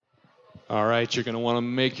All right, you're going to want to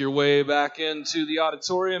make your way back into the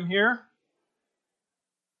auditorium here.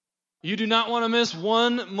 You do not want to miss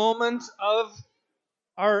one moment of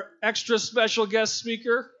our extra special guest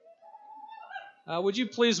speaker. Would you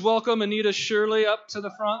please welcome Anita Shirley up to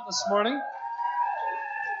the front this morning?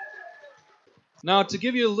 Now, to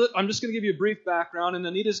give you I'm just going to give you a brief background, and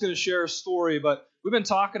Anita's going to share a story, but we've been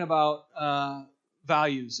talking about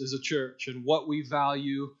values as a church and what we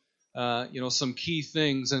value, some key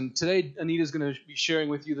things. And today, Anita's going to be sharing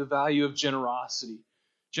with you the value of generosity.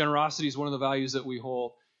 Generosity is one of the values that we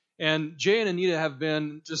hold. And Jay and Anita have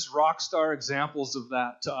been just rock star examples of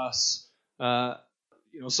that to us.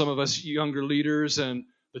 Some of us younger leaders and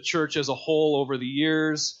the church as a whole over the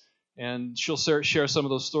years. And she'll share some of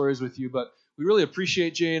those stories with you. But we really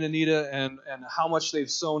appreciate Jay and Anita and how much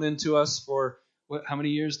they've sown into us for, how many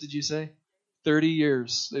years did you say? 30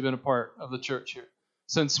 years they've been a part of the church here.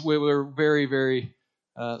 Since we were very, very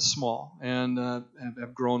small and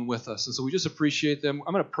have grown with us. And so we just appreciate them.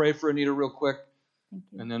 I'm going to pray for Anita real quick,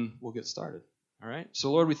 and then we'll get started. All right?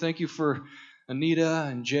 So, Lord, we thank you for Anita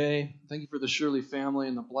and Jay. Thank you for the Shirley family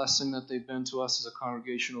and the blessing that they've been to us as a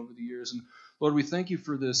congregation over the years. And, Lord, we thank you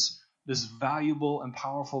for this valuable and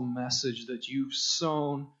powerful message that you've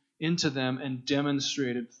sown into them and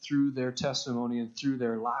demonstrated through their testimony and through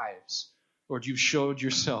their lives. Lord, you've showed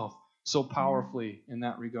yourself so powerfully in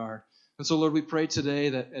that regard. And so, Lord, we pray today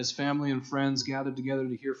that as family and friends gathered together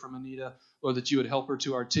to hear from Anita, Lord, that you would help her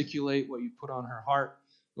to articulate what you put on her heart.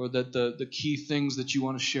 Lord, that the key things that you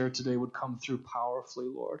want to share today would come through powerfully,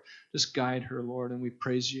 Lord. Just guide her, Lord, and we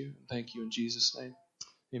praise you and thank you in Jesus' name.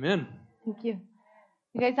 Amen. Thank you.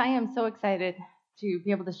 You guys, I am so excited to be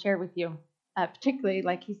able to share with you, particularly,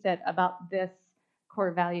 like he said, about this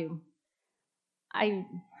core value. I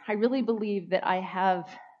really believe that I have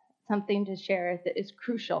something to share that is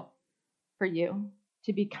crucial for you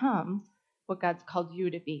to become what God's called you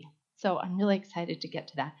to be. So I'm really excited to get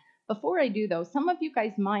to that. Before I do, though, some of you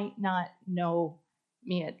guys might not know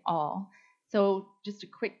me at all. So just a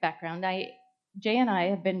quick background. Jay and I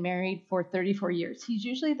have been married for 34 years. He's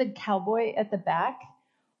usually the cowboy at the back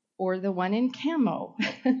or the one in camo,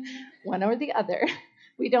 one or the other.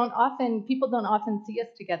 People don't often see us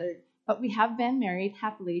together, but we have been married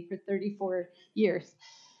happily for 34 years.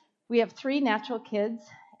 We have 3 natural kids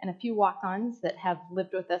and a few walk-ons that have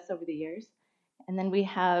lived with us over the years. And then we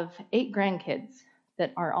have 8 grandkids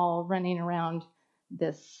that are all running around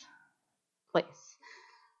this place.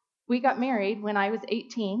 We got married when I was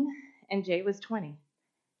 18 and Jay was 20.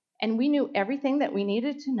 And we knew everything that we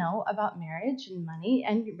needed to know about marriage and money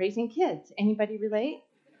and raising kids. Anybody relate?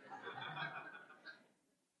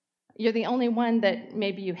 You're the only one that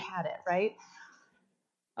maybe you had it, right?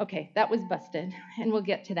 Okay, that was busted, and we'll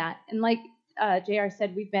get to that. And like JR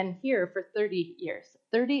said, we've been here for 30 years,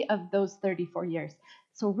 30 of those 34 years.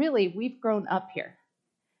 So really, we've grown up here.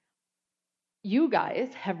 You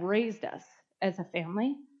guys have raised us as a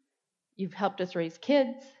family. You've helped us raise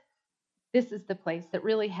kids. This is the place that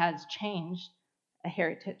really has changed a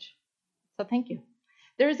heritage. So thank you.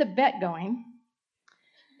 There is a bet going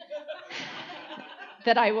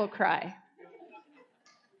that I will cry.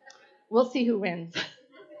 We'll see who wins.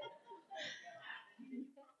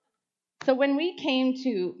 So when we came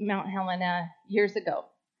to Mount Helena years ago,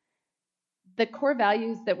 the core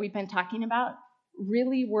values that we've been talking about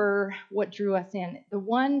really were what drew us in.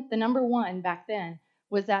 The number one back then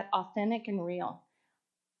was that authentic and real.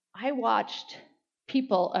 I watched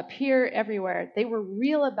people appear everywhere. They were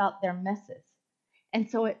real about their messes. And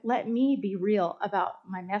so it let me be real about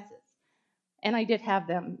my messes. And I did have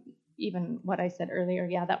them, even what I said earlier,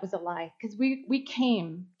 yeah, that was a lie. Because we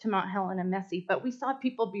came to Mount Helena messy, but we saw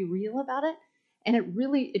people be real about it. And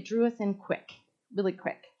it drew us in quick, really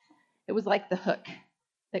quick. It was like the hook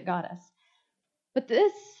that got us. But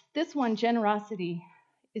this one, generosity,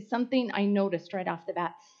 is something I noticed right off the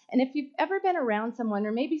bat. And if you've ever been around someone,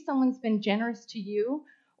 or maybe someone's been generous to you,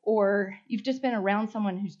 or you've just been around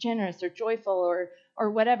someone who's generous or joyful or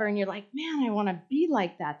whatever, and you're like, man, I want to be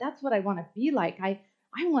like that. That's what I want to be like. I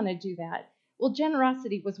want to do that. Well,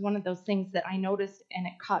 generosity was one of those things that I noticed, and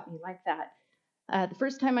it caught me like that. The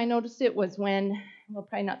first time I noticed it was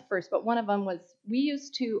probably not the first, but one of them was we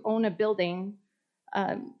used to own a building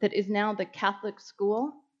that is now the Catholic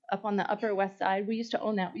school up on the Upper West Side. We used to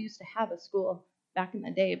own that. We used to have a school back in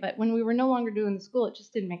the day, but when we were no longer doing the school, it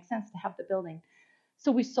just didn't make sense to have the building.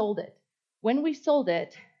 So we sold it. When we sold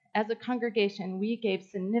it, as a congregation, we gave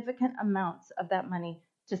significant amounts of that money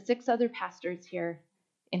to 6 other pastors here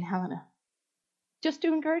in Helena, just to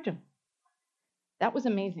encourage them. That was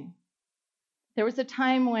amazing. There was a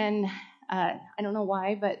time when, I don't know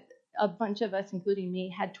why, but a bunch of us, including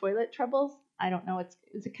me, had toilet troubles. I don't know, it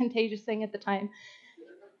was a contagious thing at the time.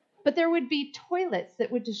 But there would be toilets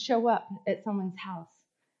that would just show up at someone's house.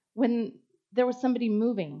 When there was somebody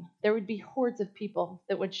moving, there would be hordes of people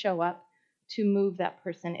that would show up to move that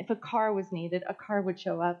person. If a car was needed, a car would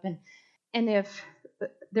show up. And if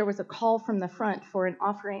there was a call from the front for an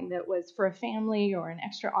offering that was for a family or an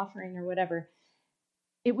extra offering or whatever,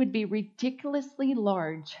 it would be ridiculously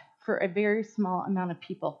large for a very small amount of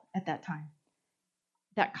people at that time.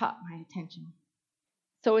 That caught my attention.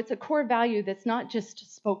 So it's a core value that's not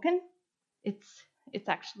just spoken, it's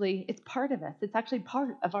part of us. It's actually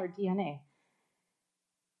part of our DNA.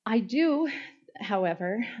 I do,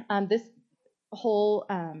 however, this whole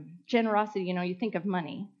generosity, you think of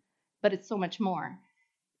money, but it's so much more.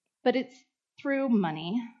 But it's through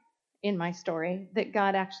money in my story that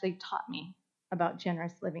God actually taught me about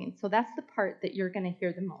generous living. So that's the part that you're going to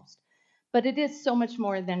hear the most. But it is so much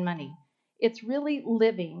more than money. It's really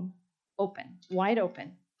living open, wide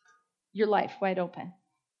open, your life wide open.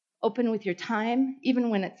 Open with your time, even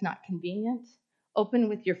when it's not convenient. Open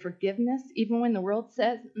with your forgiveness, even when the world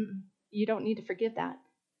says, you don't need to forgive that.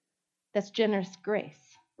 That's generous grace,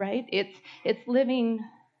 right? It's living,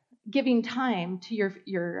 giving time to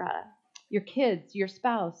your kids, your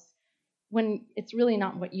spouse, when it's really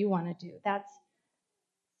not what you want to do. That's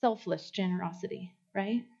selfless generosity,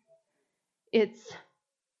 right? It's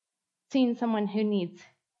seeing someone who needs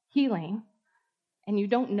healing and you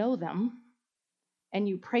don't know them and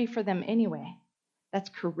you pray for them anyway. That's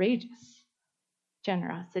courageous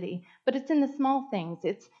generosity. But it's in the small things.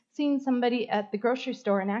 It's seeing somebody at the grocery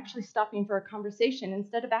store and actually stopping for a conversation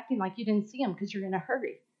instead of acting like you didn't see them because you're in a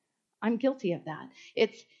hurry. I'm guilty of that.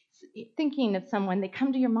 It's thinking of someone, they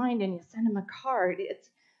come to your mind and you send them a card. It's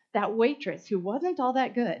that waitress who wasn't all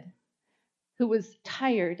that good, who was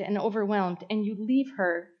tired and overwhelmed, and you leave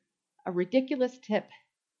her a ridiculous tip,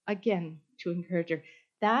 again, to encourage her.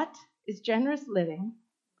 That is generous living,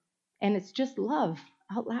 and it's just love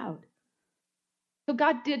out loud. So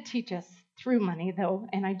God did teach us through money, though,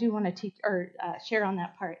 and I do want to teach or share on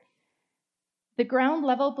that part. The ground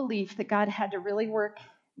level belief that God had to really work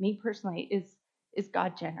me personally is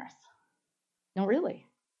God generous? No, really.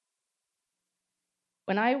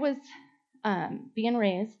 When I was being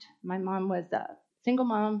raised, my mom was a single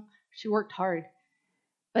mom. She worked hard,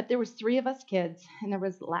 but there was 3 of us kids, and there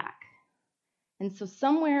was lack. And so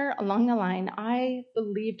somewhere along the line, I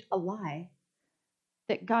believed a lie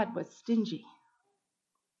that God was stingy,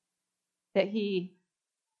 that he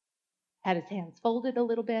had his hands folded a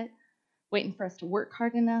little bit, waiting for us to work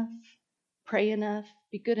hard enough, pray enough,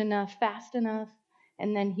 be good enough, fast enough,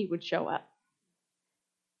 and then he would show up.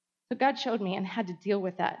 So God showed me and had to deal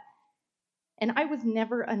with that. And I was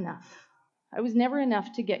never enough. I was never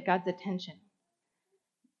enough to get God's attention.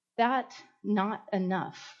 That not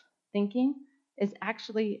enough thinking is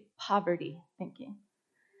actually poverty thinking.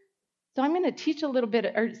 So I'm going to teach a little bit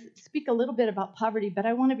or speak a little bit about poverty, but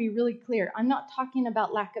I want to be really clear. I'm not talking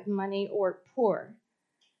about lack of money or poor.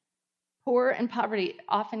 Poor and poverty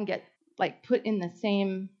often get put in the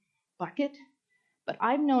same bucket, but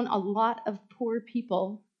I've known a lot of poor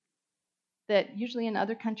people that usually in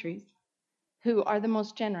other countries who are the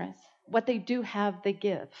most generous. What they do have, they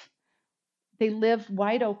give. They live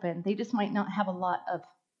wide open. They just might not have a lot of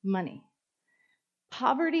money.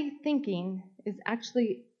 Poverty thinking is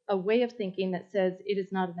actually a way of thinking that says it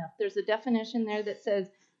is not enough. There's a definition there that says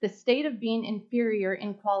the state of being inferior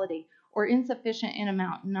in quality or insufficient in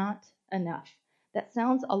amount, not enough. That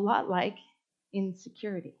sounds a lot like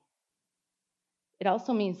insecurity. It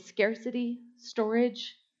also means scarcity,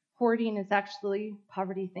 storage. Hoarding is actually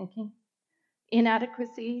poverty thinking.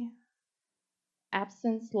 Inadequacy,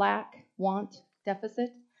 absence, lack, want,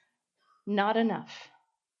 deficit, not enough.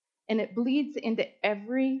 And it bleeds into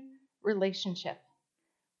every relationship.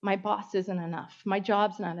 My boss isn't enough. My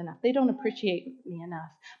job's not enough. They don't appreciate me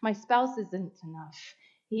enough. My spouse isn't enough.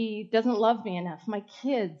 He doesn't love me enough. My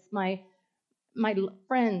kids, my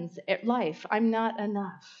friends at life, I'm not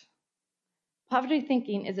enough. Poverty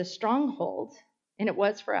thinking is a stronghold, and it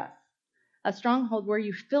was for us, a stronghold where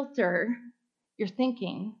you filter your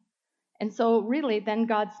thinking. And so really, then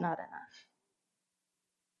God's not enough.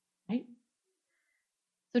 Right?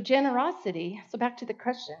 So generosity, so back to the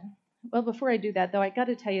question. Well, before I do that, though, I got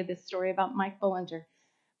to tell you this story about Mike Bullinger.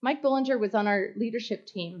 Mike Bullinger was on our leadership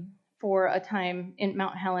team for a time in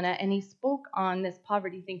Mount Helena, and he spoke on this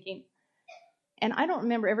poverty thinking. And I don't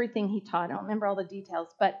remember everything he taught. I don't remember all the details,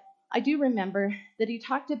 but I do remember that he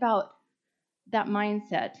talked about that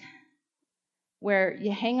mindset where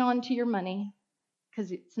you hang on to your money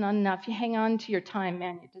because it's not enough. You hang on to your time,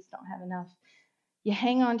 man, you just don't have enough. You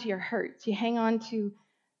hang on to your hurts. You hang on to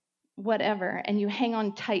whatever, and you hang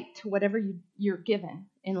on tight to whatever you're given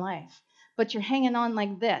in life. But you're hanging on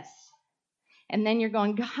like this. And then you're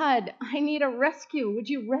going, God, I need a rescue. Would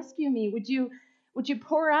you rescue me? Would you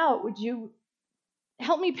pour out? Would you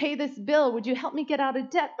help me pay this bill? Would you help me get out of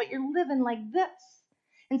debt? But you're living like this.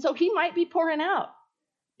 And so he might be pouring out,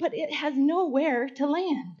 but it has nowhere to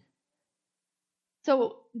land.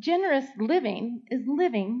 So generous living is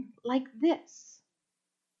living like this.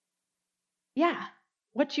 Yeah,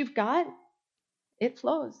 what you've got, it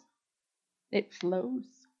flows. It flows.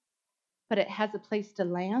 But it has a place to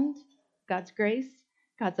land. God's grace,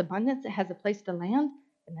 God's abundance, it has a place to land,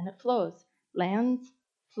 and then it flows. Lands,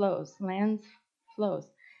 flows. Lands, flows.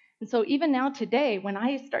 And so even now today, when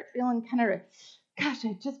I start feeling kind of, gosh,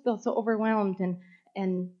 I just feel so overwhelmed,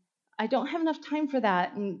 and I don't have enough time for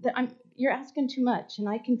that, and you're asking too much, and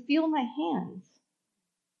I can feel my hands.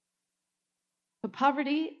 But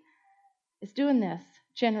poverty is doing this.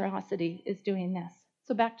 Generosity is doing this.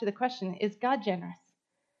 So back to the question, is God generous?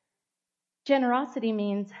 Generosity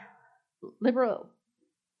means liberality.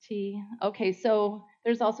 Okay, so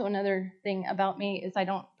there's also another thing about me is I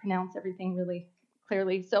don't pronounce everything really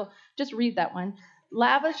clearly. So just read that one.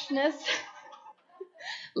 Lavishness,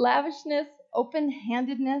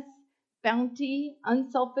 open-handedness, bounty,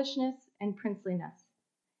 unselfishness, and princeliness.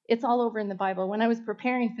 It's all over in the Bible. When I was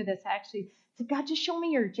preparing for this, I actually said, God, just show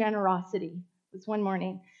me your generosity. It was one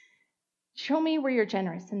morning. Show me where you're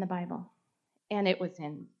generous in the Bible. And it was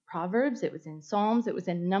in Proverbs, it was in Psalms, it was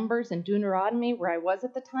in Numbers and Deuteronomy, where I was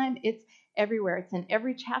at the time. It's everywhere. It's in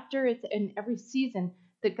every chapter. It's in every season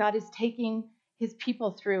that God is taking his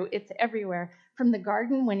people through. It's everywhere. From the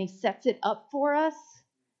garden, when he sets it up for us,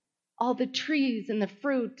 all the trees and the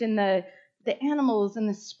fruit and the animals and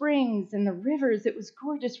the springs and the rivers, it was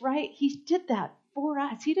gorgeous, right? He did that for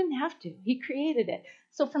us. He didn't have to. He created it.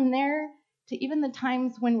 So from there to even the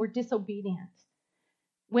times when we're disobedient,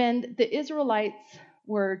 when the Israelites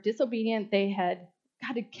were disobedient, God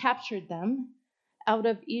had captured them out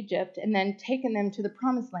of Egypt and then taken them to the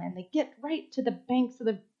promised land. They get right to the banks of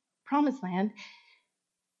the promised land,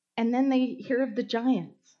 and then they hear of the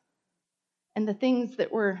giants and the things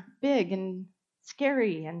that were big and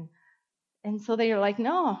scary. And so they are like,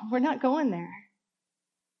 no, we're not going there.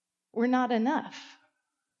 We're not enough.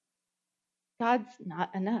 God's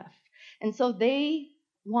not enough. And so they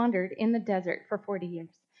wandered in the desert for 40 years.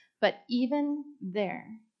 But even there,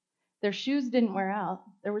 their shoes didn't wear out.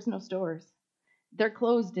 There was no stores. Their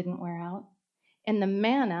clothes didn't wear out. And the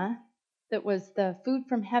manna that was the food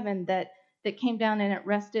from heaven that came down and it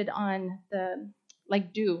rested on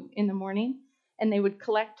like dew in the morning. And they would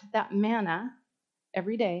collect that manna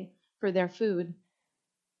every day for their food.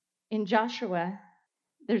 In Joshua,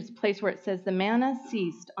 there's a place where it says the manna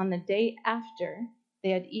ceased on the day after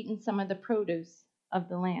they had eaten some of the produce of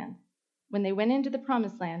the land. When they went into the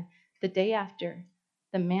promised land, the day after,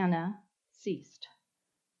 the manna ceased.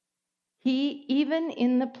 He, even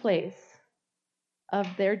in the place of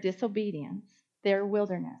their disobedience, their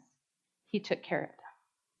wilderness, he took care of them.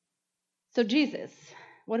 So Jesus,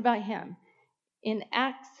 what about him? In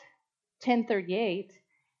Acts 10:38,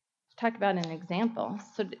 talk about an example.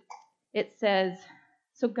 So it says,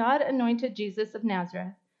 so God anointed Jesus of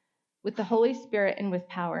Nazareth with the Holy Spirit and with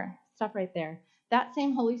power. Stop right there. That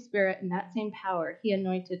same Holy Spirit and that same power he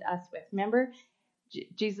anointed us with. Remember,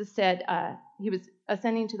 Jesus said he was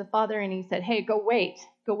ascending to the Father, and he said, hey, go wait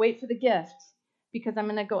for the gift, because I'm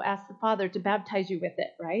going to go ask the Father to baptize you with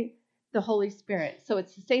it, right? The Holy Spirit. So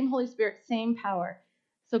it's the same Holy Spirit, same power.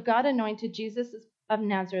 So God anointed Jesus of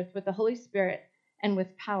Nazareth with the Holy Spirit and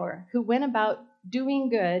with power, who went about doing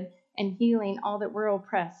good and healing all that were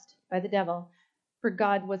oppressed by the devil, for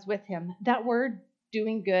God was with him. That word,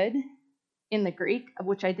 doing good, in the Greek,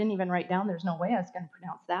 which I didn't even write down, there's no way I was going to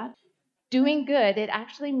pronounce that. Doing good, it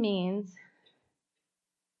actually means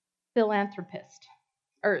philanthropist.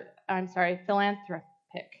 Philanthropic.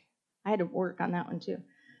 I had to work on that one too.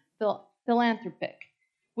 Philanthropic,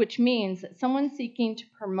 which means someone seeking to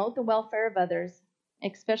promote the welfare of others,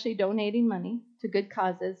 especially donating money to good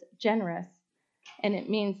causes, generous, and it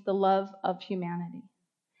means the love of humanity.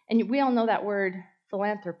 And we all know that word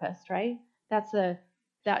philanthropist, right? That's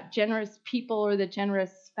that generous people or the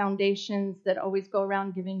generous foundations that always go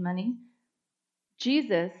around giving money.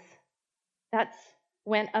 Jesus,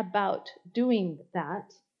 went about doing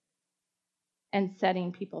that and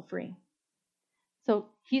setting people free. So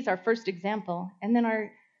he's our first example. And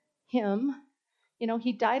then him,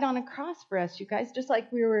 he died on a cross for us, you guys, just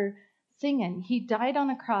like we were singing. He died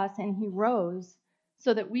on a cross and he rose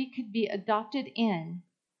so that we could be adopted in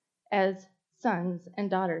as sons and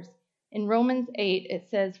daughters. In Romans 8, it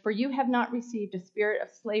says, "For you have not received a spirit of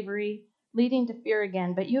slavery leading to fear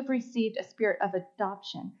again, but you have received a spirit of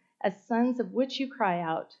adoption, as sons, of which you cry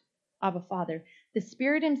out, Abba, Father." The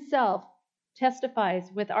Spirit himself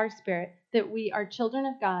testifies with our spirit that we are children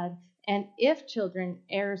of God, and if children,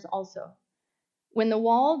 heirs also. When the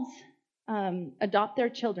Walds adopt their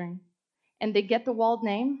children and they get the Wald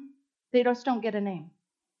name, they just don't get a name.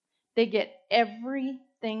 They get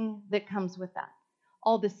everything that comes with that.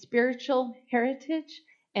 All the spiritual heritage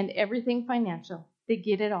and everything financial. They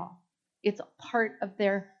get it all. It's a part of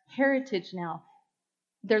their heritage now,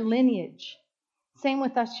 their lineage. Same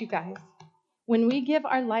with us, you guys. When we give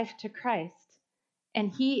our life to Christ,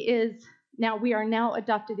 and we are now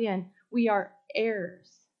adopted in, we are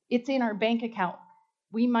heirs. It's in our bank account.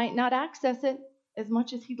 We might not access it as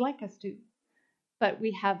much as he'd like us to, but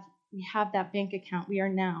we have that bank account. We are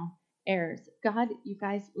now heirs. God, you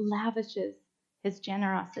guys, lavishes his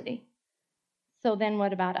generosity. So then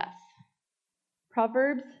what about us?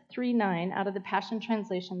 Proverbs 3:9 out of the Passion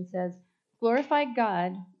Translation says, "Glorify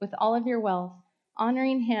God with all of your wealth,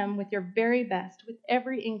 honoring him with your very best, with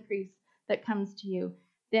every increase that comes to you.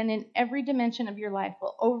 Then in every dimension of your life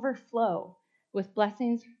will overflow with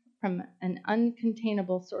blessings from an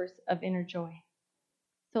uncontainable source of inner joy."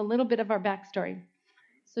 So a little bit of our backstory.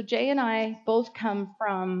 So Jay and I both come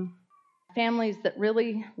from families that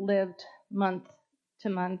really lived month to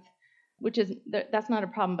month, that's not a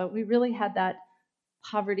problem, but we really had that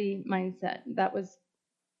poverty mindset.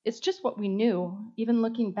 It's just what we knew. Even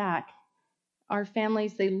looking back, our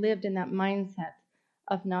families, they lived in that mindset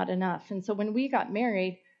of not enough. And so when we got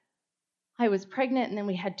married, I was pregnant, and then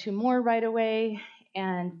we had 2 more right away,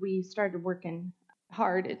 and we started working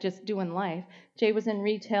hard at just doing life. Jay was in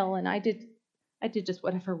retail, and I did just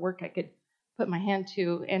whatever work I could put my hand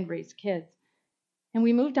to and raise kids. And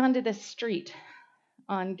we moved onto this street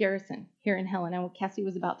on Garrison here in Helena. Cassie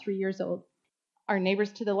was about 3 years old. Our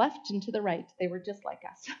neighbors to the left and to the right, they were just like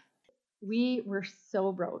us. We were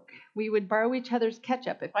so broke. We would borrow each other's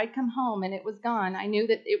ketchup. If I'd come home and it was gone, I knew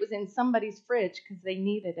that it was in somebody's fridge because they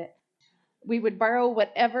needed it. We would borrow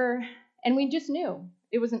whatever, and we just knew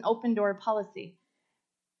it was an open door policy.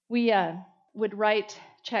 We would write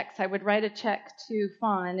checks. I would write a check to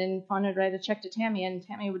Fawn, and Fawn would write a check to Tammy, and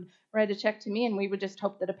Tammy would write a check to me, and we would just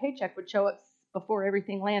hope that a paycheck would show up before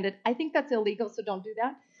everything landed. I think that's illegal, so don't do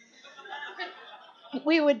that.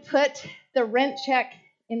 We would put the rent check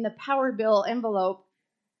in the power bill envelope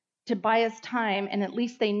to buy us time, and at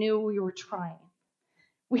least they knew we were trying.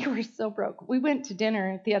 We were so broke. We went to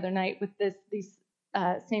dinner the other night with these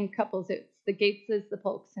same couples. It's the Gateses, the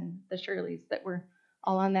Polks, and the Shirleys that were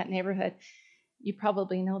all on that neighborhood. You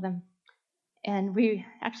probably know them. And we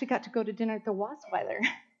actually got to go to dinner at the Wasweiler,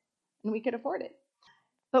 and we could afford it.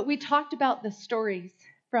 But we talked about the stories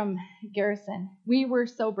from Garrison. We were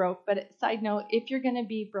so broke, but side note, if you're going to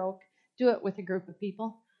be broke, do it with a group of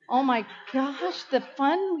people. Oh my gosh, the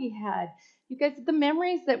fun we had. You guys, the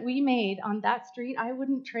memories that we made on that street, I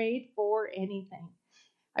wouldn't trade for anything.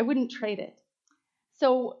 I wouldn't trade it.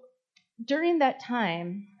 So during that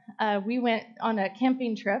time, we went on a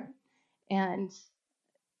camping trip, and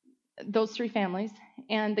those 3 families,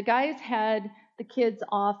 and the guys had the kids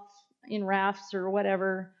off in rafts or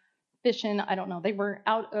whatever, fishing, I don't know. They were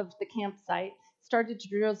out of the campsite, started to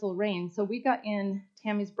drizzle rain. So we got in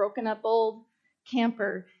Tammy's broken up old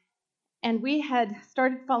camper, and we had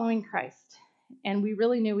started following Christ. And we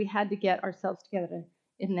really knew we had to get ourselves together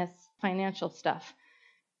in this financial stuff.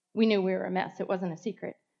 We knew we were a mess. It wasn't a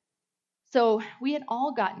secret. So we had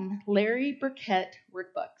all gotten Larry Burkett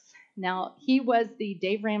workbooks. Now, he was the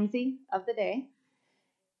Dave Ramsey of the day.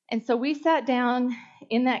 And so we sat down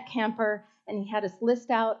in that camper, and he had us list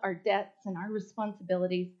out our debts and our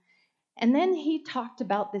responsibilities. And then he talked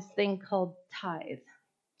about this thing called tithe.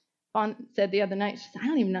 Fawn said the other night, she said,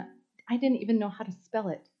 I didn't even know how to spell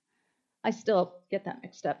it. I still get that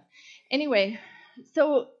mixed up. Anyway,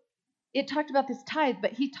 so it talked about this tithe,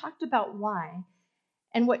 but he talked about why.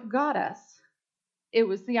 And what got us, it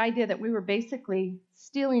was the idea that we were basically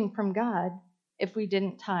stealing from God if we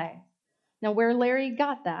didn't tithe. Now, where Larry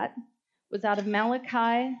got that was out of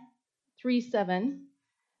Malachi 3:7,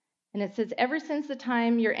 and it says, ever since the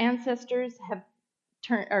time of your ancestors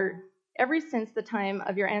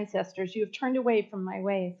you have turned away from my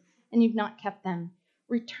ways, and you've not kept them.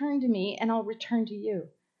 Return to me, and I'll return to you,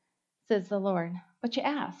 says the Lord. But you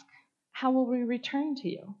ask, how will we return to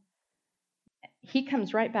you? He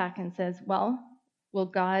comes right back and says, well, will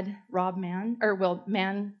God rob man, or will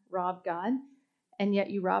man rob God? And yet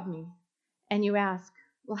you rob me. And you ask,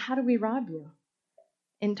 well, how do we rob you?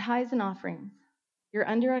 In tithes and offerings. You're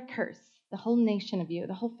under a curse. the whole nation of you,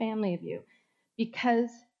 the whole family of you, because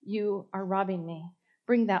you are robbing me.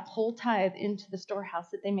 Bring that whole tithe into the storehouse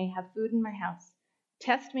that they may have food in my house.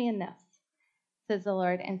 Test me in this, says the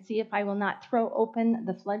Lord, and see if I will not throw open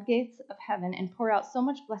the floodgates of heaven and pour out so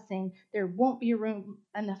much blessing there won't be room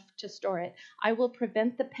enough to store it. I will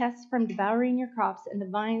prevent the pests from devouring your crops and the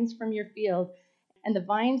vines from your field, and the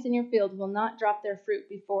vines in your field will not drop their fruit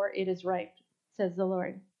before it is ripe, says the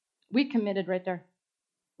Lord. We committed right there.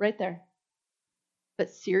 Right there. But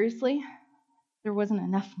seriously, there wasn't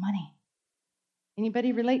enough money.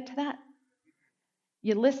 Anybody relate to that?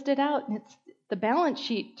 You list it out and the balance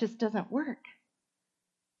sheet just doesn't work.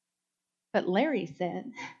 But Larry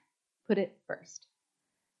said, put it first.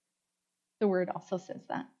 The word also says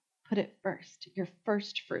that. Put it first, your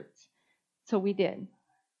first fruits. So we did.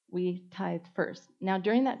 We tithed first. Now,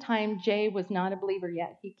 during that time, Jay was not a believer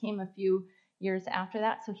yet. He came a few years after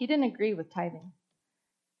that, so he didn't agree with tithing.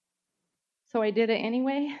 So I did it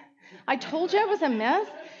anyway. I told you I was a mess.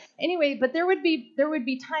 Anyway, but there would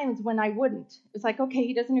be times when I wouldn't. It's like, okay,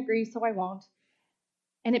 he doesn't agree, so I won't.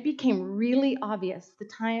 And it became really obvious, the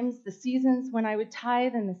times, the seasons when I would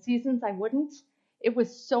tithe and the seasons I wouldn't. It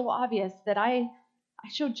was so obvious that I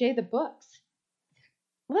showed Jay the books.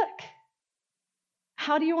 Look,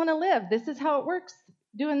 how do you want to live? This is how it works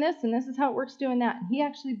doing this, and this is how it works doing that. And he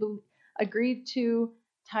actually agreed to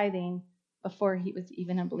tithing before he was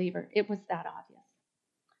even a believer. It was that obvious.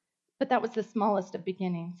 But that was the smallest of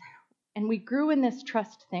beginnings. And we grew in this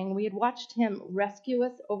trust thing. We had watched him rescue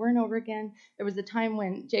us over and over again. There was a time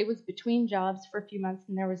when Jay was between jobs for a few months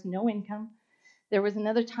and there was no income. There was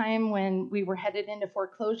another time when we were headed into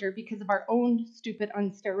foreclosure because of our own stupid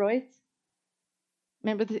on steroids.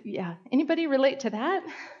 Remember yeah. Anybody relate to that?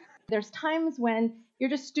 There's times when you're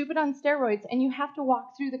just stupid on steroids and you have to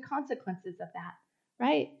walk through the consequences of that,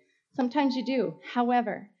 right? Sometimes you do.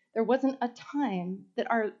 However, there wasn't a time that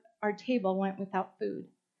our table went without food.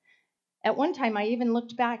 At one time, I even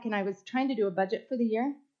looked back and I was trying to do a budget for the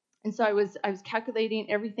year. And so I was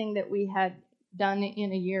calculating everything that we had done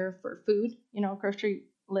in a year for food, grocery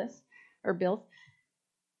lists or bills.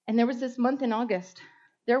 And there was this month in August.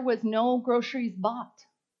 There was no groceries bought.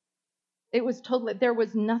 It was there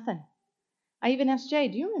was nothing. I even asked Jay,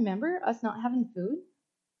 do you remember us not having food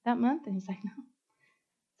that month? And he's like, no.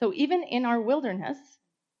 So even in our wilderness,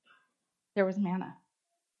 there was manna.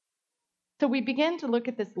 So we began to look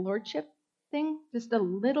at this lordship thing just a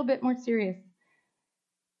little bit more serious.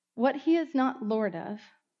 What he is not Lord of,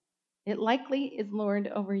 it likely is Lord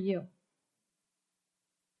over you.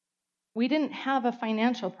 We didn't have a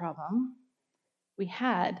financial problem. We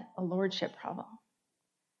had a lordship problem.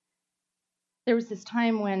 There was this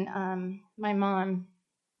time when my mom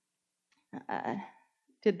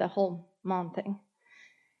did the whole mom thing.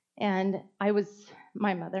 And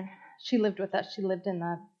my mother, she lived with us. She lived in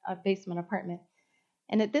the basement apartment.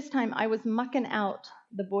 And at this time, I was mucking out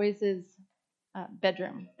the boys'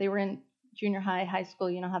 bedroom. They were in junior high, high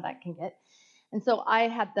school. You know how that can get. And so I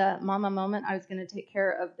had the mama moment. I was going to take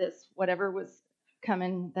care of this, whatever was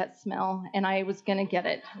coming, that smell, and I was going to get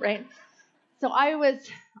it, right? So I was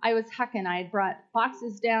hucking. I had brought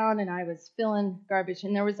boxes down, and I was filling garbage.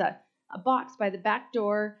 And there was a box by the back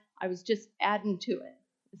door. I was just adding to it.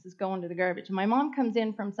 This is going to the garbage. And my mom comes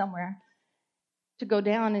in from somewhere to go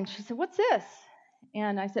down, and she said, "What's this?"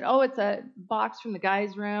 And I said, "Oh, it's a box from the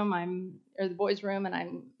guys' room, or the boys' room, and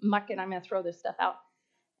I'm mucking. I'm going to throw this stuff out."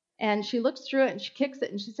 And she looks through it, and she kicks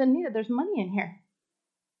it, and she said, "Anita, there's money in here."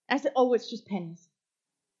 I said, "Oh, it's just pennies."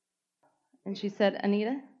 And she said,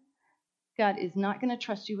 "Anita, God is not going to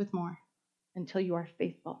trust you with more until you are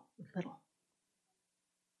faithful with little."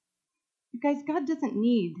 You guys, God doesn't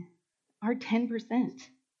need our 10%.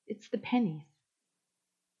 It's the pennies.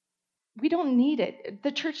 We don't need it.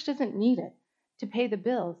 The church doesn't need it to pay the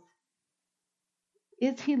bills.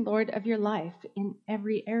 Is he Lord of your life in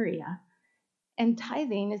every area? And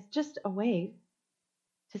tithing is just a way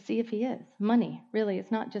to see if he is. Money, really,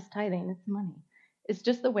 it's not just tithing, it's money. It's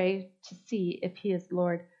just the way to see if he is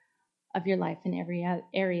Lord of your life in every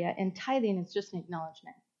area. And tithing is just an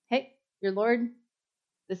acknowledgement. Hey, you're Lord,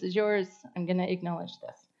 this is yours, I'm going to acknowledge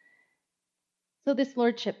this. So this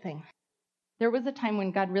lordship thing. There was a time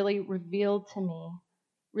when God really revealed to me,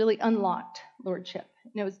 really unlocked lordship.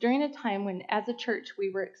 And it was during a time when, as a church, we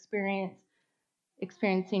were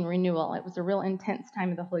experiencing renewal. It was a real intense time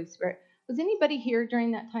of the Holy Spirit. Was anybody here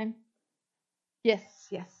during that time? Yes.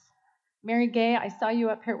 Mary Gay, I saw you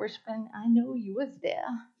up here worshiping. I know you was there.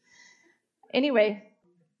 Anyway,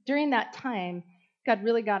 during that time, God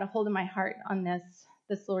really got a hold of my heart on this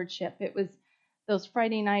lordship. It was those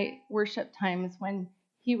Friday night worship times when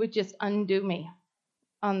he would just undo me.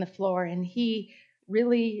 on the floor, and he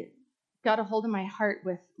really got a hold of my heart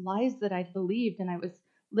with lies that I believed, and I was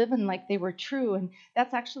living like they were true. And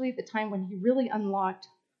that's actually the time when he really unlocked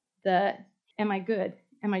the, am I good?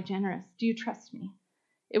 Am I generous? Do you trust me?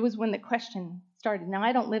 It was when the question started. Now,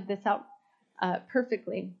 I don't live this out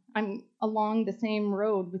perfectly. I'm along the same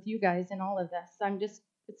road with you guys in all of this.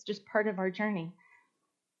 It's just part of our journey.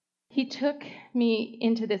 He took me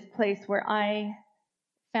into this place where I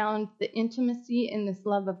found the intimacy in this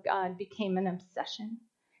love of God became an obsession.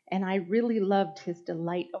 And I really loved his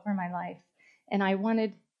delight over my life. And I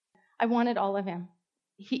wanted all of him.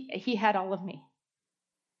 He had all of me.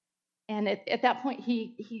 And at that point,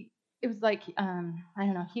 it was like, I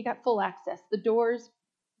don't know, he got full access. The doors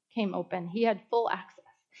came open. He had full access.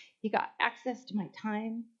 He got access to my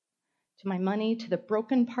time, to my money, to the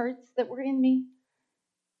broken parts that were in me,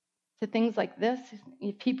 to things like this.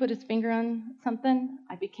 If he put his finger on something,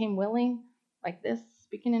 I became willing, like this,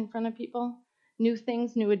 speaking in front of people. New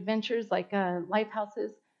things, new adventures, like life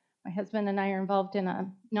houses. My husband and I are involved in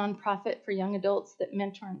a nonprofit for young adults that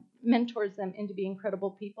mentors them into being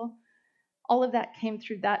incredible people. All of that came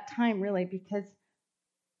through that time, really, because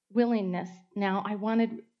willingness. Now, I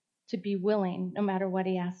wanted to be willing no matter what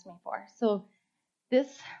he asked me for. So this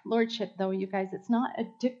lordship, though, you guys, it's not a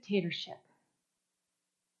dictatorship.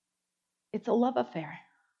 It's a love affair.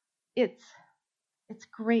 It's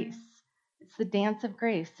grace. It's the dance of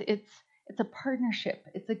grace. It's a partnership.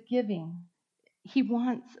 It's a giving. He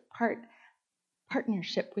wants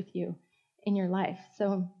partnership with you in your life.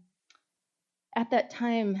 So at that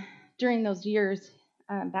time, during those years,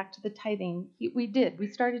 back to the tithing, we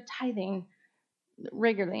started tithing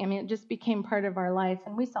regularly. I mean, it just became part of our life,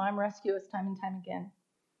 and we saw him rescue us time and time again.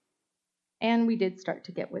 And we did start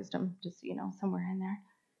to get wisdom, just, somewhere in there.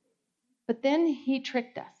 But then he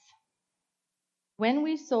tricked us. When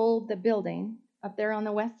we sold the building up there on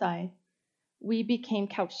the west side, we became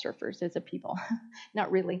couch surfers as a people.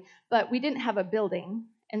 Not really, but we didn't have a building,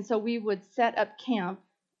 and so we would set up camp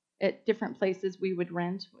at different places we would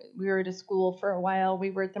rent. We were at a school for a while.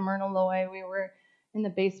 We were at the Myrna Loy. We were in the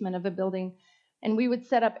basement of a building. And we would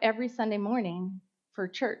set up every Sunday morning for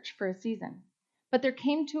church for a season. But there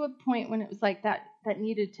came to a point when it was like that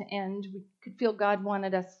needed to end. We could feel God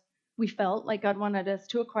wanted us, we felt like God wanted us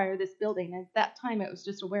to acquire this building. And at that time, it was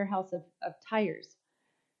just a warehouse of tires.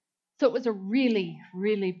 So it was a really,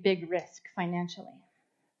 really big risk financially.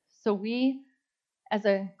 So we, as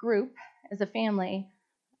a group, as a family,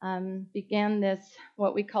 began this,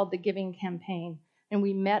 what we called the giving campaign. And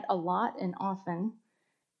we met a lot and often.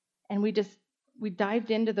 And we dived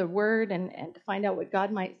into the word and to find out what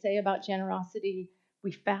God might say about generosity.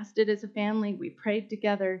 We fasted as a family. We prayed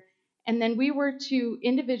together. And then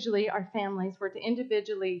our families were to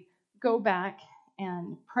individually go back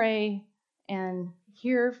and pray and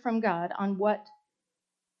hear from God on what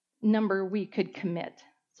number we could commit,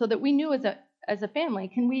 so that we knew as a family,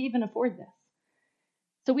 can we even afford this?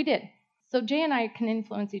 So we did. So Jay and I can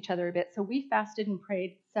influence each other a bit. So we fasted and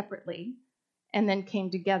prayed separately and then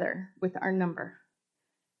came together with our number.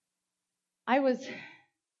 I was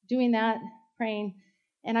doing that, praying,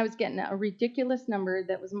 and I was getting a ridiculous number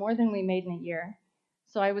that was more than we made in a year.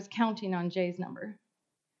 So I was counting on Jay's number.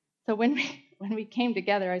 So when we came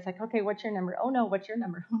together, I was like, okay, what's your number? Oh, no, what's your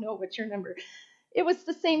number? Oh, no, what's your number? It was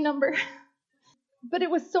the same number. But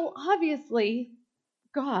it was so obviously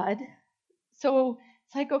God. So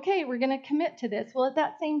it's like, okay, we're going to commit to this. Well, about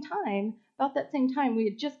that same time, we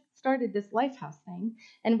had just started this Lifehouse thing,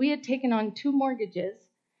 and we had taken on 2 mortgages.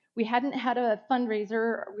 We hadn't had a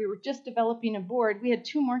fundraiser. We were just developing a board. We had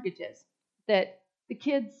 2 mortgages that the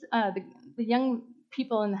kids, the young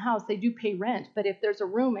people in the house, they do pay rent, but if there's a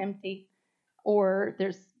room empty or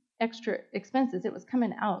there's extra expenses, it was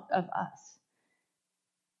coming out of us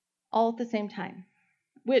all at the same time,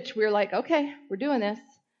 which we were like, okay, we're doing this.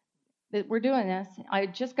 I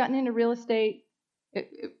had just gotten into real estate.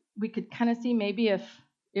 We could kind of see maybe if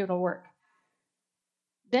it'll work.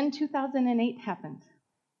 Then 2008 happened.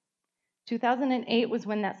 2008 was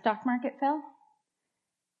when that stock market fell.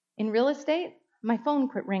 In real estate, my phone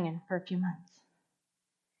quit ringing for a few months.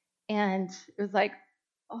 And it was like,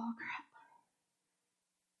 oh, crap.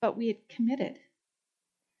 But we had committed.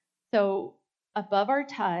 So above our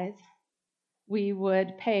tithe, we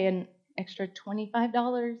would pay an extra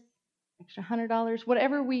 $25, extra $100,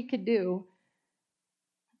 whatever we could do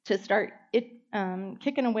to start it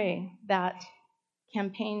kicking away that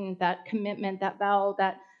campaign, that commitment, that vow,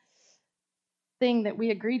 that thing that we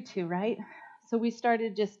agreed to, right? So we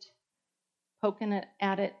started just poking it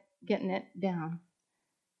at it, getting it down.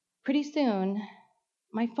 Pretty soon,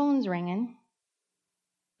 my phone's ringing,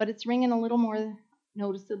 but it's ringing a little more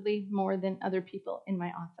noticeably more than other people in my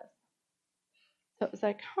office. So it was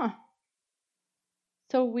like,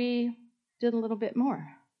 So we did a little bit more.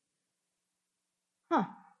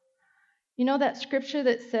 You know that scripture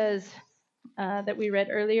that says, that we read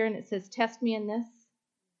earlier, and it says, test me in this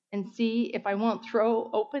and see if I won't throw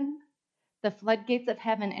open the floodgates of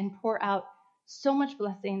heaven and pour out so much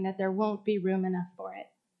blessing that there won't be room enough for it.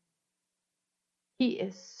 He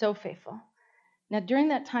is so faithful. Now, during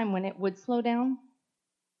that time when it would slow down,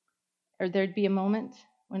 or there'd be a moment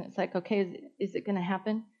when it's like, okay, is it going to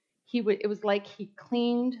happen? It was like he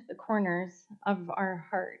cleaned the corners of our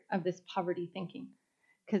heart of this poverty thinking.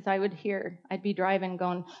 Because I'd be driving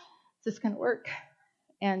going, is this going to work?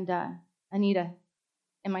 And Anita,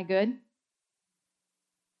 am I good?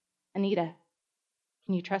 Anita,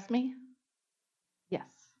 can you trust me? Yes.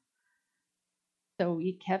 So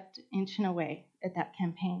we kept inching away at that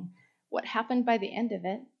campaign. What happened by the end of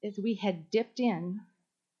it is we had dipped in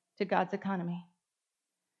to God's economy.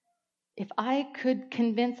 If I could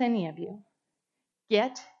convince any of you,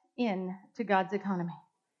 get in to God's economy.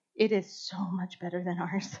 It is so much better than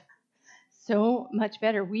ours. So much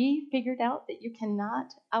better. We figured out that you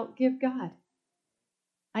cannot outgive God.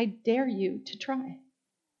 I dare you to try.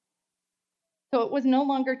 So it was no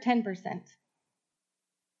longer 10%.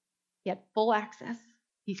 He had full access.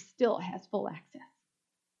 He still has full access.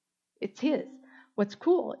 It's his. What's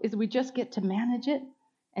cool is we just get to manage it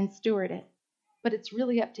and steward it. But it's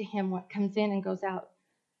really up to him what comes in and goes out.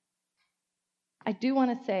 I do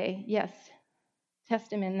want to say, yes,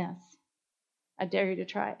 test him in this. I dare you to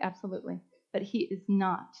try, absolutely. But he is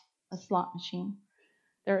not a slot machine.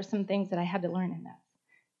 There are some things that I had to learn in this.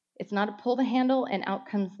 It's not a pull the handle and out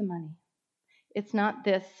comes the money. It's not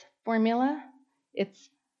this formula. It's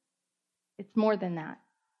more than that.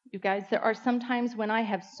 You guys, there are some times when I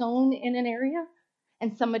have sown in an area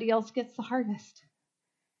and somebody else gets the harvest.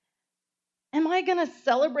 Am I going to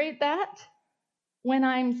celebrate that when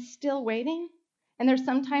I'm still waiting? And there's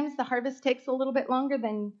sometimes the harvest takes a little bit longer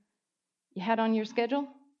than you had on your schedule.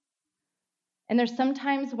 And there's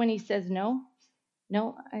sometimes when he says, no,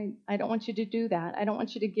 I don't want you to do that. I don't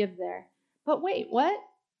want you to give there. But wait, what?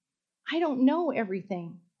 I don't know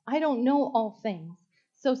everything. I don't know all things.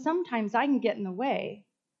 So sometimes I can get in the way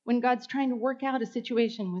when God's trying to work out a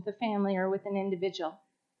situation with a family or with an individual.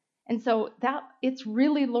 And so it's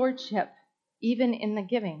really lordship, even in the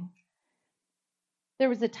giving. There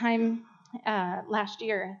was a time last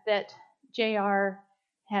year that JR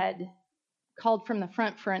had called from the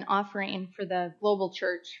front for an offering for the global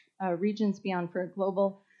church, Regions Beyond, for a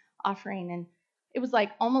global offering. And it was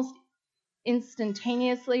like almost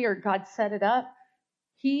instantaneously, or God set it up.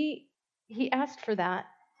 He asked for that.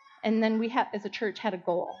 And then we as a church had a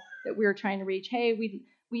goal that we were trying to reach. Hey,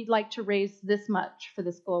 we'd like to raise this much for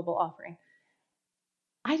this global offering.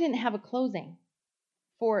 I didn't have a closing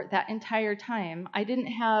for that entire time.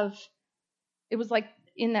 It was like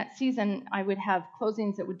in that season, I would have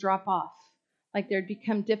closings that would drop off. Like there'd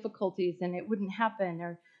become difficulties and it wouldn't happen,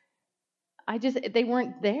 or they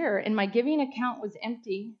weren't there, and my giving account was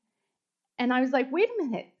empty. And I was like, wait a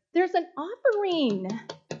minute, there's an offering.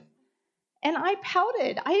 And I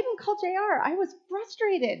pouted. I even called JR. I was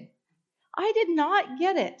frustrated. I did not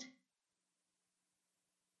get it.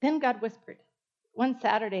 Then God whispered. One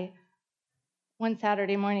Saturday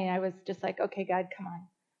morning, I was just like, okay, God, come on.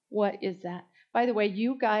 What is that? By the way,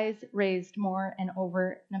 you guys raised more and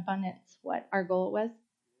over in abundance what our goal was,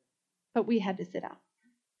 but we had to sit out.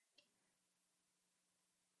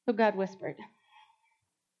 So God whispered,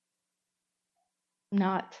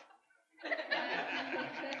 not.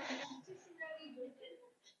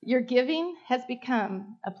 Your giving has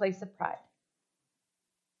become a place of pride.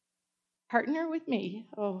 Partner with me,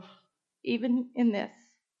 even in this,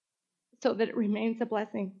 so that it remains a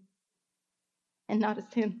blessing and not a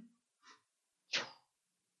sin.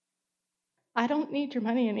 I don't need your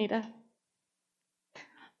money, Anita.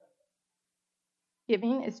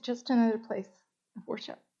 Giving is just another place of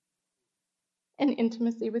worship and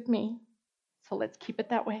intimacy with me. So let's keep it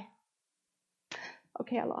that way.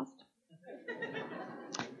 Okay, I lost.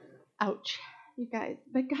 Ouch, you guys.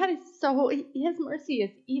 But God is his mercy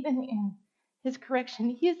is even in his correction.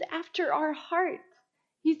 He is after our heart.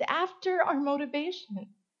 He's after our motivation.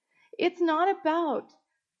 It's not about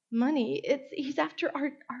money. He's after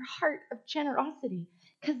our heart of generosity,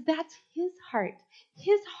 because that's his heart.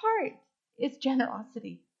 His heart is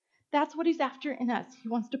generosity. That's what he's after in us. He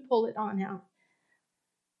wants to pull it on out.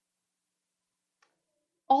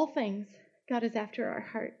 All things, God is after our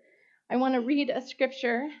heart. I want to read a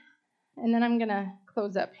scripture, and then I'm going to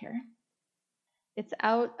close up here. It's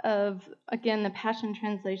out of, again, the Passion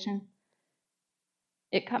Translation.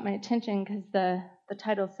 it caught my attention because the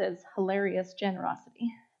title says Hilarious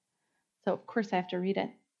Generosity. So, of course, I have to read it.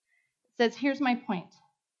 It says, here's my point.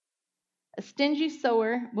 A stingy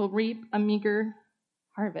sower will reap a meager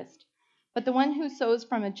harvest, but the one who sows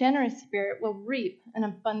from a generous spirit will reap an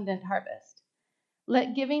abundant harvest.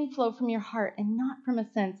 Let giving flow from your heart and not from a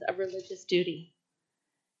sense of religious duty.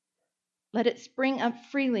 Let it spring up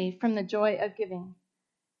freely from the joy of giving,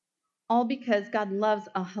 all because God loves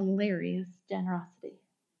a hilarious generosity.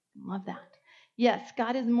 Love that. Yes,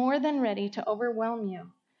 God is more than ready to overwhelm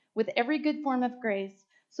you with every good form of grace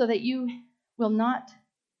so that you will not,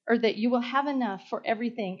 or that you will have enough for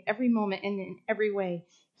everything, every moment, and in every way.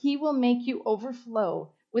 He will make you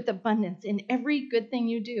overflow with abundance in every good thing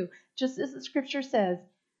you do, just as the scripture says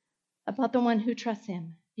about the one who trusts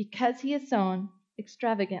him. Because he has sown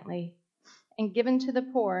extravagantly and given to the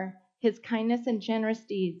poor, his kindness and generous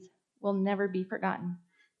deeds will never be forgotten.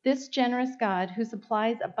 This generous God who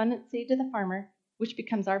supplies abundant seed to the farmer, which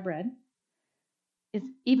becomes our bread, is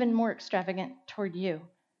even more extravagant toward you.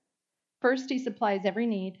 First, he supplies every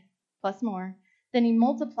need, plus more. Then he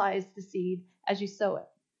multiplies the seed as you sow it.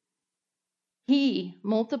 He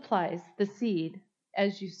multiplies the seed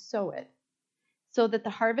as you sow it, so that the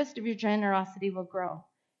harvest of your generosity will grow.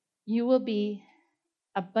 You will be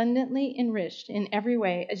abundantly enriched in every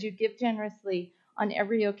way as you give generously on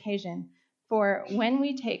every occasion. For when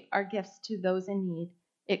we take our gifts to those in need,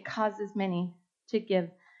 it causes many to give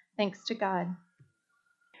thanks to God.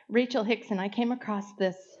 Rachel Hickson, I came across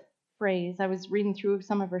this phrase. I was reading through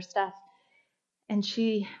some of her stuff, and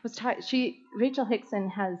Rachel Hickson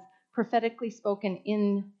has prophetically spoken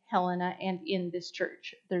in Helena and in this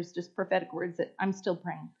church. There's just prophetic words that I'm still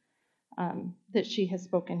praying that she has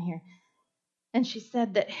spoken here. And she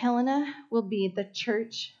said that Helena will be the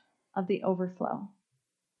church of the overflow.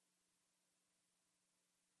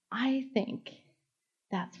 I think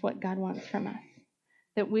that's what God wants from us,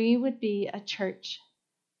 that we would be a church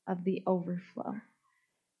of the overflow.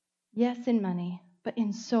 Yes, in money, but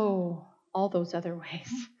in all those other ways.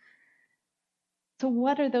 So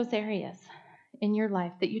what are those areas in your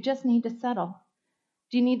life that you just need to settle?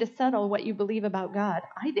 Do you need to settle what you believe about God?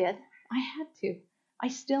 I did. I had to. I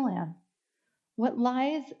still am. What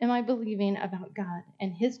lies am I believing about God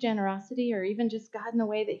and his generosity, or even just God in the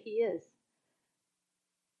way that he is?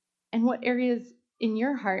 And what areas in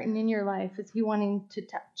your heart and in your life is he wanting to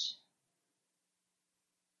touch?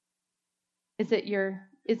 Is it your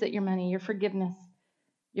money, your forgiveness,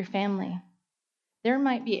 your family? There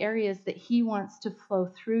might be areas that he wants to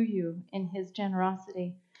flow through you in his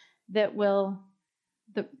generosity that will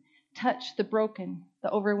touch the broken, the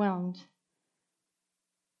overwhelmed,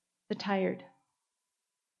 the tired.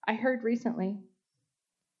 I heard recently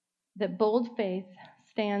that bold faith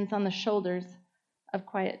stands on the shoulders of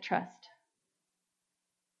quiet trust.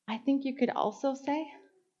 I think you could also say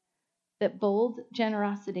that bold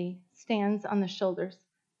generosity stands on the shoulders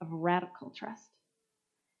of radical trust.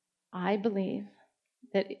 I believe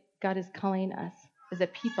that God is calling us as a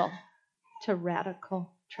people to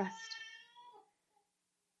radical trust.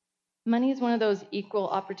 Money is one of those equal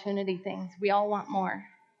opportunity things. We all want more.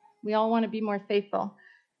 We all want to be more faithful.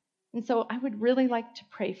 And so I would really like to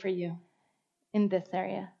pray for you in this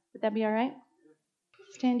area. Would that be all right?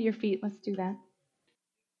 Stand to your feet. Let's do that.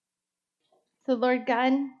 So, Lord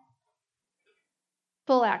God,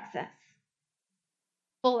 full access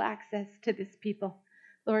to this people.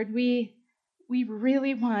 Lord, we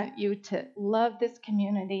really want you to love this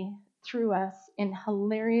community through us in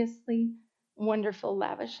hilariously wonderful,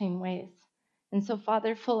 lavishing ways. And so,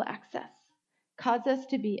 Father, full access. Cause us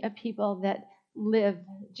to be a people that live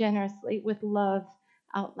generously with love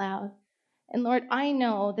out loud. And Lord, I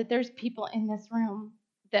know that there's people in this room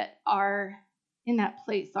that are in that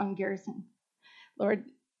place on Garrison. Lord,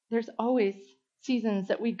 there's always seasons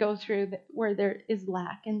that we go through where there is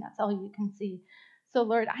lack, and that's all you can see. So,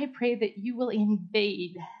 Lord, I pray that you will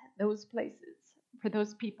invade those places for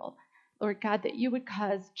those people. Lord God, that you would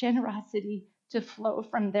cause generosity to flow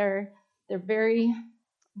from their very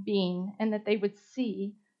being, and that they would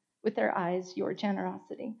see with their eyes your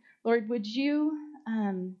generosity. Lord, would you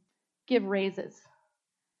give raises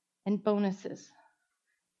and bonuses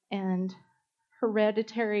and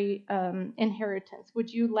hereditary inheritance?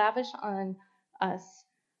 Would you lavish on us,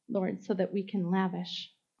 Lord, so that we can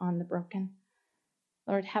lavish on the broken?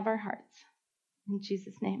 Lord, have our hearts. In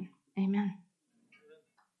Jesus' name, amen.